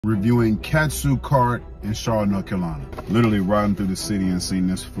Reviewing Katsu Cart in Charlotte, North Carolina. Literally riding through the city and seeing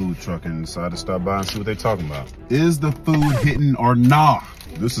this food truck and decided to stop by and see what they're talking about. Is the food hitting or nah?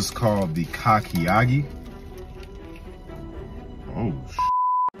 This is called the kakiagi. Oh,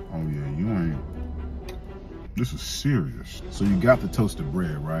 oh yeah, you ain't. This is serious. So you got the toasted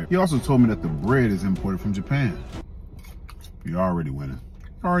bread, right? He also told me that the bread is imported from Japan. You're already winning.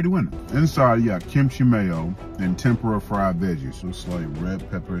 Already winning. Inside, you got kimchi mayo and tempura fried veggies. Looks like red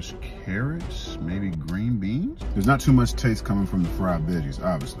peppers, carrots, maybe green beans. There's not too much taste coming from the fried veggies,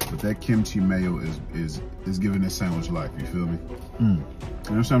 obviously, but that kimchi mayo is giving this sandwich life. You feel me? And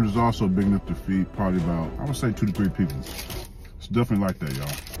this sandwich is also big enough to feed probably about, I would say, 2 to 3 people. It's definitely like that,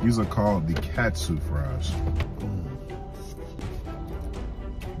 y'all. These are called the katsu fries.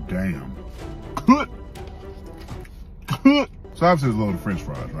 Damn. So obviously it's loaded French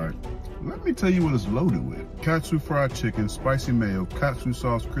fries, right? Let me tell you what it's loaded with. Katsu fried chicken, spicy mayo, katsu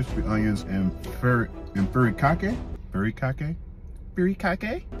sauce, crispy onions, and FURIKAKE? FURIKAKE?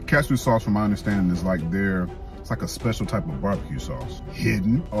 FURIKAKE? Katsu sauce, from my understanding, is like it's like a special type of barbecue sauce.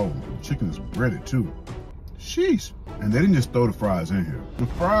 Hidden. Oh, the chicken is breaded too. Sheesh. And they didn't just throw the fries in here. The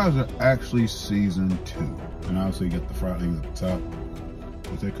fries are actually seasoned too. And obviously you get the fried things at the top,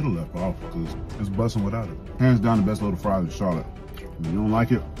 which they could have left off because it's busting without it. Hands down the best loaded fries in Charlotte. If you don't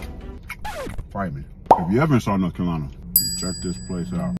like it, fight me. If you ever in Charlotte, North Carolina, check this place out.